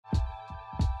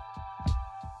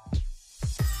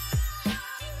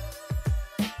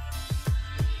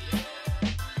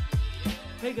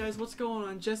Hey guys, what's going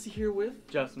on? Jesse here with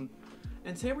Justin,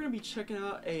 and today we're gonna be checking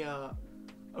out a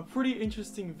pretty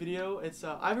interesting video. It's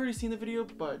I've already seen the video,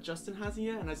 but Justin hasn't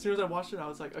yet. And as soon as I watched it, I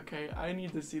was like, okay, I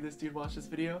need to see this dude watch this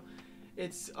video.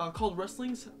 It's called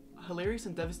Wrestling's Hilarious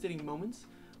and Devastating Moments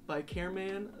by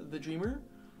Careman the Dreamer.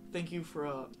 Thank you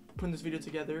for putting this video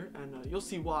together, and you'll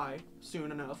see why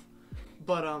soon enough.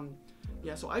 But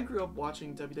yeah, so I grew up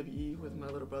watching WWE with my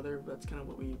little brother. That's kind of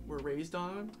what we were raised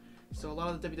on. So a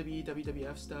lot of the WWE,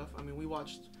 WWF stuff. I mean, we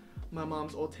watched my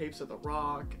mom's old tapes of The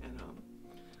Rock and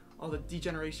all the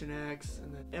D-Generation X.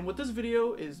 And what this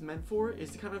video is meant for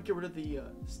is to kind of get rid of the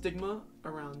stigma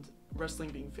around wrestling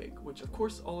being fake. Which, of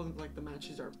course, all of the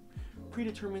matches are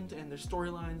predetermined and their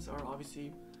storylines are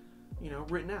obviously, you know,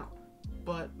 written out.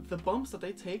 But the bumps that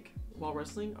they take while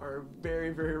wrestling are very,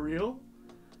 very real.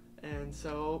 And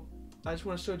so I just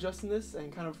want to show Justin this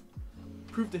and kind of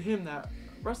prove to him that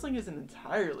wrestling isn't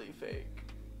entirely fake.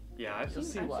 Yeah, I've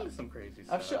seen some crazy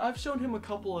stuff. I've shown him a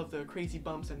couple of the crazy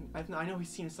bumps, and I know he's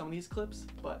seen some of these clips,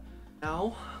 but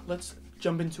now let's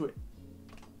jump into it.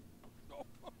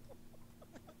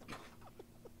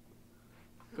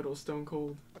 Good old Stone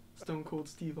Cold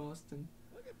Steve Austin.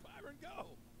 Look at Byron go!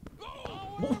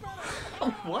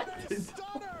 What?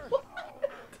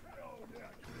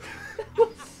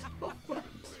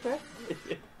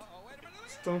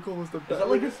 Stone Cold was the best. Is that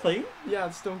like his thing? Yeah,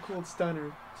 it's Stone Cold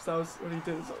Stunner. So that was what he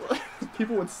did. So,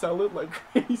 people would sell it like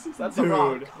crazy. That's Dude. The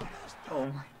Rock. Oh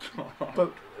my god.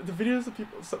 But the videos of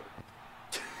people so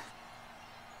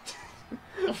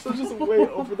just way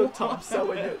over the top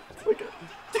selling it. Like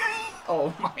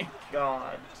oh my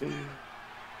god. This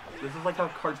is like how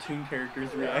cartoon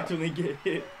characters react when they get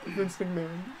hit. Vince McMahon.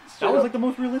 That was like the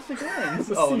most realistic one.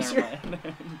 Oh, never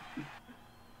mind.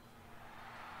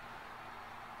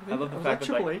 I love the fact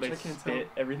that like, they spit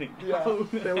everything yeah,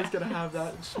 out. they always gotta have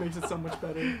that. It just makes it so much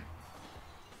better.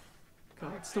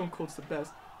 God, Stone Cold's the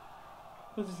best.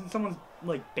 Was this in someone's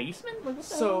like basement? Like, what the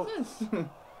So, hell is this?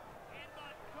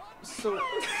 So.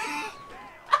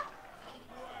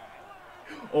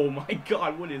 Oh my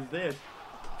god, what is this?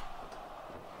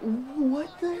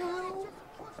 What the hell?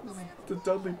 The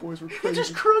Dudley Boys were crazy. He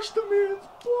just crushed the man's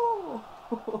ball.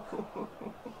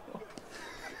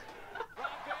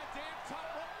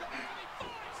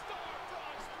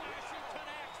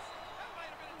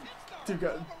 Dude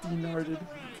got denarded.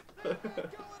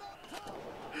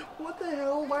 What the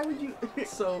hell? Why would you?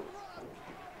 So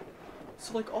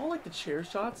like all like the chair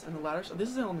shots and the ladder shots, this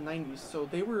is in the 90s, so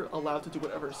they were allowed to do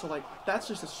whatever. So like that's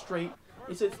just a straight,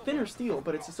 it's a thinner steel,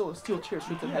 but it's still a steel chair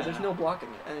straight to the head. There's no blocking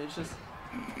it, and it's just.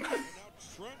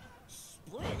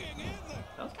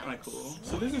 That was kind of cool.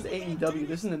 So this is AEW.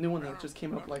 This is the new one that just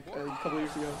came up like a couple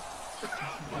years ago.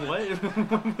 What?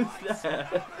 What was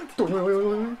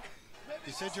that?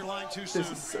 You said your line too soon.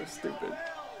 This is so stupid.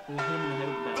 The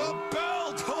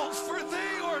bell tolls for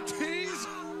thee, Ortiz!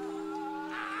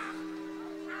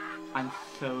 I'm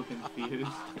so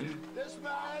confused. This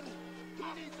man, he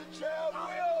needs a chair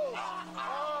wheel.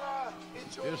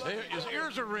 His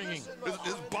ears are ringing.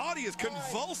 His body is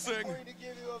convulsing. I'm going to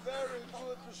give you a very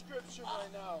good prescription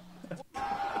right now.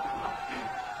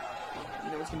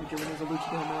 You know what's gonna be good when there's a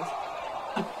luchador mask.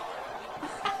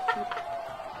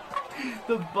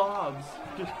 The bobs.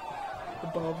 Just, the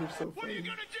bobs are so funny. What are you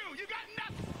gonna do? You got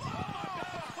nothing.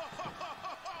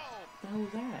 What the hell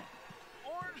was that?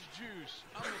 Orange juice.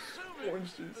 I'm assuming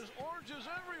Orange juice. there's oranges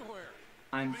everywhere.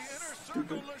 I'm The inner stupid.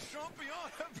 circle of champion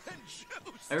have been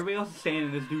juiced. Everybody else is standing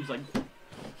and this dude's like.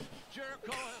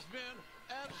 Jericho has been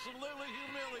absolutely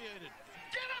humiliated.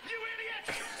 Get up, you idiot!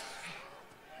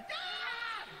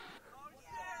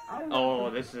 Oh,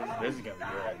 this is gonna be good.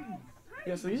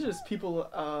 Yeah, so these are just people,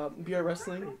 BR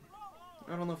Wrestling.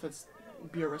 I don't know if it's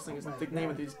BR Wrestling is the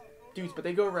name of these dudes, but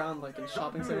they go around like in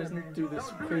shopping centers and do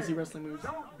this crazy wrestling moves.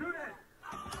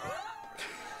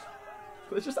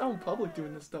 But it's just out in public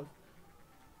doing this stuff.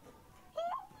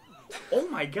 Oh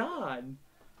my god.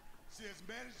 See, as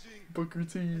managing, Booker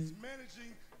T.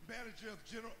 manager of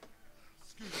general.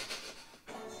 Excuse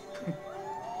me.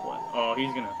 What? Oh,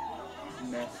 he's gonna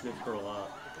mess this girl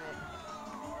up.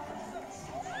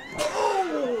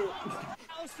 Oh!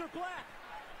 Aleister Black.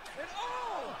 And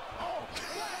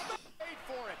paid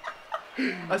for it.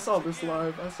 I saw this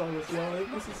live.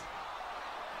 This is.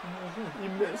 You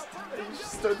missed. You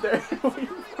just stood there.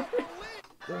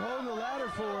 They're holding the ladder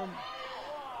for him.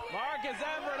 Marcus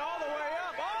Everett all the way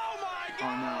up. Oh my Oh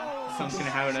God! no. Someone's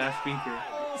gonna have it on that speaker.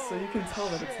 So you can tell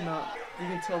that it's not. You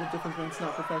can tell the difference when it's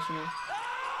not professional.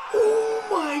 Oh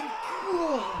my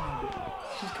god!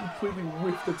 She's completely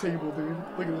whipped the table, dude.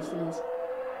 Look at this.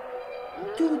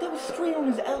 Dude, that was straight on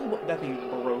his elbow. That thing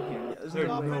broke him. Yeah, there's There's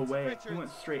no no way. way. He went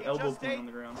straight elbow point on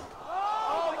the ground.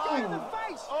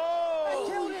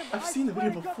 I've seen the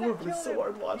video before, but it's so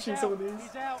hard watching some of these.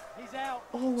 He's out. He's out.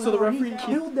 Oh, So the referee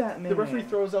killed that man. The referee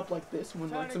throws up like this when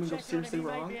like something goes seriously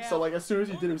wrong. So like as soon as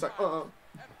he did, it was like And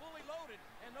fully loaded,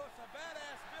 and notice a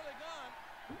badass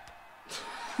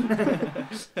Billy Gunn.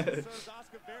 Serves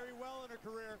Asuka very well in her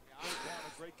career. A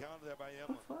great counter there by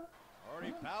Emma.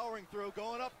 Already powering through,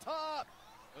 going up top.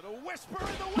 And a whisper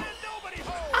in the wind, nobody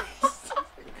holds.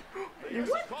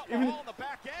 Caught Mahal in the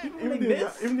back end.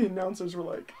 even the announcers were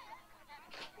like,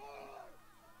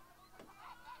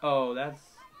 Oh, that's.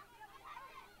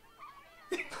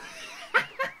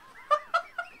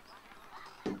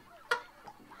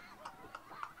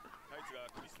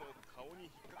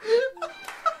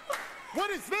 What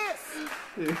is this?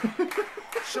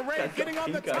 Charade That's getting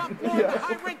on the pink top eye. floor of the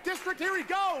high rank district. Here he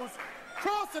goes.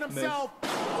 Crossing himself.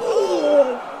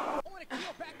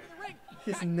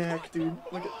 his neck, dude.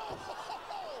 Look at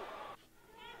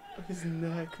his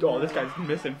neck. Oh, man. this guy's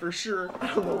missing for sure. I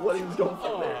don't know what he was going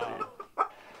for there, dude.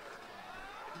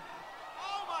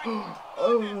 Dude,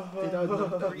 I would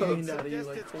knock that pain out of you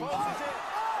like crazy.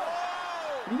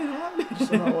 You didn't have me.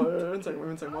 So,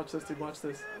 one second, watch this, dude, watch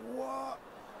this.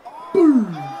 Boom!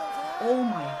 Oh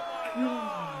my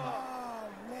god.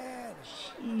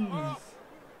 Jeez.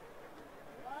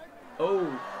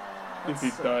 Oh. If he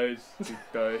dies, he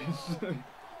dies. Dude,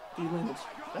 landed.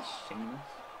 That's shameless.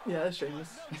 Yeah, that's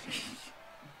Sheamus.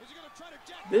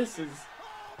 This is.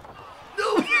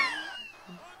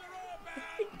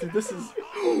 Dude, this is.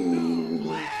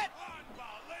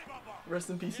 Rest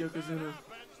in peace, Yokozuna.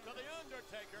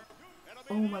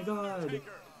 Oh my god.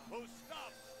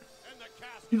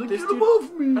 He's like, This get dude-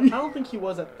 above me! I don't think he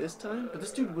was at this time, but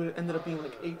this dude ended up being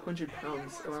like 800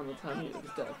 pounds around the time he was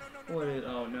dead. What is,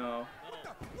 oh no.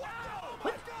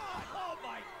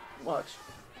 Watch.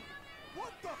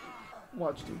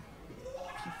 Watch, dude.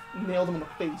 He nailed him in the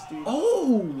face, dude.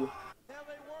 Oh!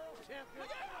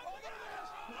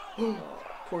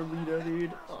 Poor Lita,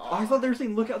 dude. I thought they were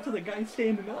saying look out to the guy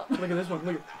standing up. Look at this one,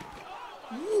 look at.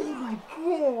 Oh my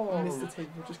god! Missed the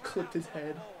table, just clipped his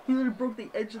head. He literally broke the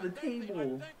edge of the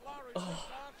table. Oh.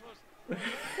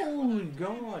 Holy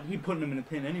god. He put him in a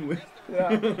pin anyway. Yeah.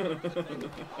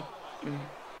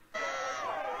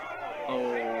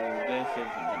 Oh, this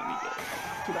isn't gonna be good.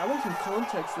 Dude, I want some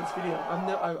context in this video.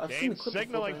 I've seen the clip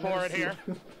signaling before, but for I've it never here.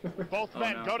 seen it. Both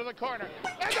men no. go to the corner.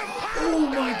 Oh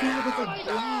my god, that's a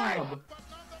job!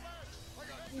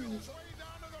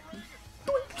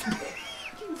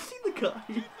 You see the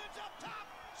guy?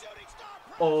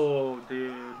 Oh,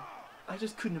 dude. I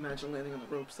just couldn't imagine landing on the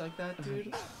ropes like that,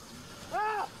 dude.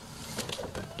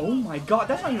 Oh my god,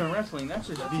 that's not even wrestling, that's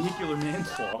just vehicular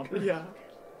manslaughter. Yeah.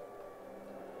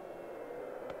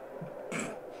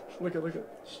 Look at.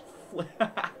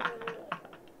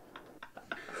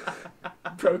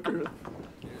 Broke her.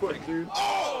 Poor dude.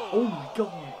 Oh my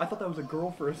god, I thought that was a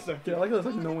girl for a second. Yeah, I like how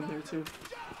there's like no one there too.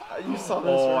 You saw this,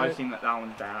 Oh, right? I've seen that. That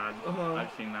one's bad.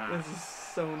 I've seen that. This is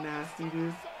so nasty,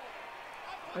 dude.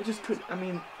 I just couldn't. I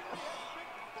mean,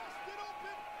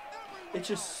 it's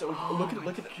just so. Look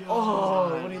at.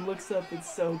 Oh, when he looks up, it's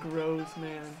so gross,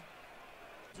 man.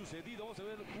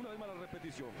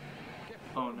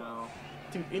 Oh no.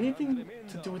 Dude, anything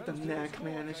to do with the neck,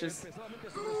 man, it's just.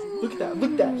 Look at that.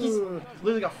 Look at that. He's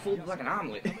Literally got folded like an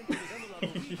omelet.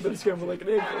 been scrambled like an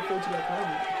egg for a fortune like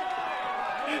omelet.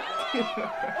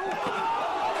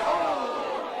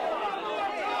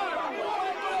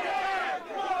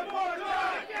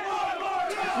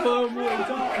 Oh my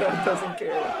god. God doesn't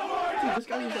care. Dude, this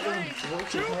guy just like really broke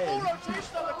his head.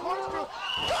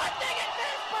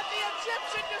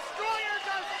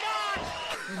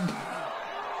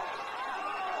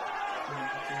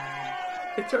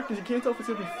 It's hard because you can't tell if it's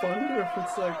gonna be funny or if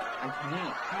it's like. I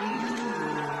can't.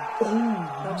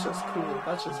 Oh, that's just cool.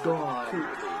 That's just God. cool.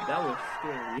 That was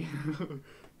scary.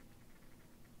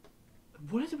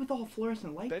 What is it with all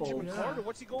fluorescent light bulbs? Benjamin Carter,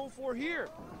 what's he going for here?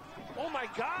 Oh my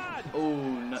God! Oh,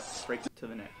 nuts straight to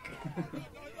the neck.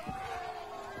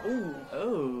 Ooh,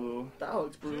 Oh. that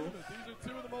looks brutal. These are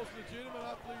two of the most legitimate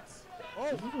athletes.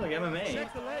 This is like MMA.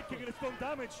 Check the leg, kicking its own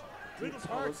damage. Riddle's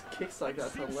Oh, hard. those kicks like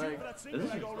that to the leg.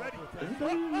 This is already.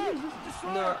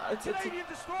 No, it's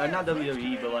not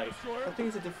WWE, but like, I think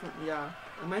it's a different. Yeah,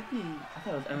 it might be. I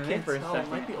thought it was I MMA can't for a tell. second.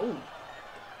 It might be. Oh,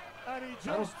 I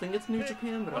don't think it's New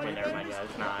Japan, but it Okay, might never be. mind, yeah,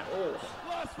 it's not. Oh,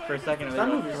 For a second, they That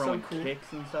were move is so throwing cool.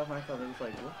 kicks and stuff, and I thought it was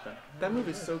like, what the? that move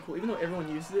is so cool. Even though everyone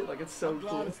uses it, like it's so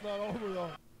cool. It's not over though.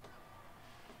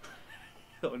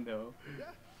 Oh no.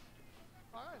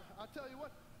 All right, I'll tell you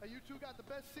what, you two got the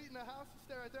best seat in the house.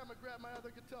 Stay right there. I'm gonna grab my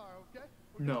other guitar, okay?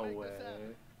 No way.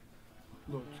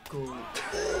 Let's go.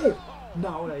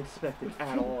 Not what I expected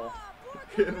at all.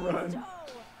 Hit and run. Hit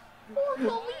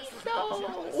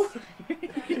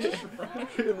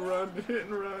and run. Hit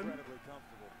and run.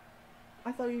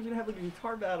 I thought you were gonna have like a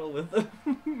guitar battle with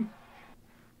them.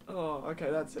 Oh, okay,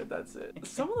 that's it. That's it.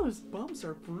 Some of those bumps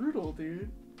are brutal,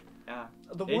 dude. Yeah.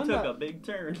 The It one took that, a big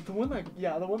turn. The one like,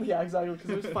 yeah, exactly. Because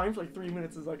it was fine for like 3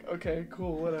 minutes. It's like, okay,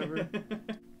 cool, whatever.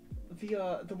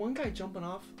 The one guy jumping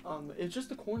off, it's just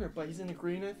the corner, but he's in the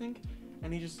green, I think,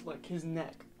 and he just like his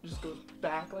neck just goes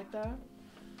back like that.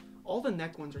 All the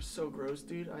neck ones are so gross,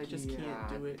 dude. I just can't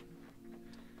do it.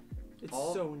 It's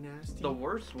so nasty. The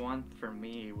worst one for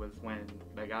me was when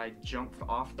the guy jumped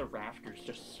off the rafters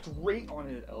just straight on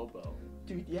his elbow.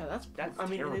 Dude, yeah, that's I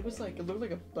mean, terrible. it was like, it looked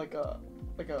like a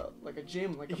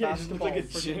gym, like a Yeah, it just basketball. looked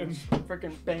like a gym.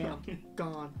 Freaking bam,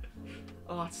 gone.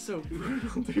 Oh, it's so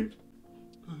brutal, dude.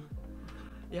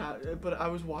 Yeah, but I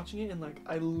was watching it and like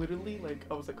I literally like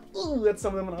I was like, ooh, at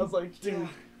some of them, and I was like, dude. And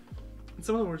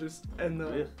some of them were just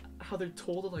how they're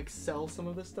told to like sell some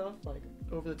of this stuff like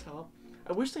over the top.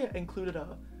 I wish they included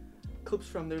clips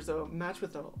from there's a match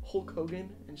with Hulk Hogan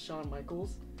and Shawn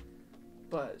Michaels,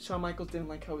 but Shawn Michaels didn't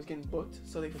like how he was getting booked,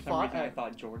 so they fought. I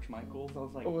thought George Michaels. I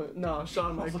was like, oh no,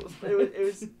 Shawn Michaels.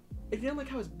 It didn't like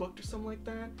how he was booked or something like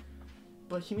that.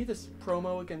 But he made this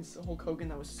promo against Hulk Hogan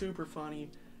that was super funny.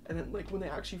 And then like when they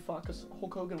actually fought, because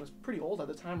Hulk Hogan was pretty old at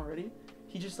the time already,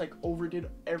 he just like overdid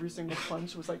every single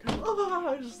punch. It was like,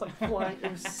 ah, just like flying.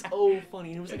 It was so funny.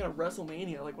 And it was like at a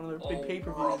WrestleMania, like one of their big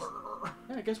pay-per-views.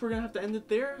 Yeah, I guess we're gonna have to end it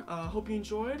there. Hope you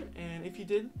enjoyed, and if you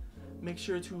did, make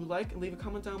sure to like and leave a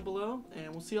comment down below,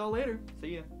 and we'll see y'all later.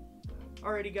 See ya.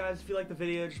 Alrighty guys, if you like the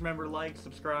video, just remember to like,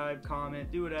 subscribe,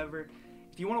 comment, do whatever.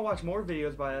 If you want to watch more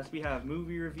videos by us, we have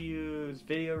movie reviews,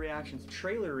 video reactions,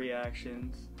 trailer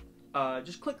reactions.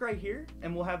 Just click right here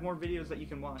and we'll have more videos that you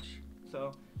can watch.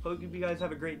 So, hope you guys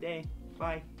have a great day.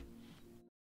 Bye.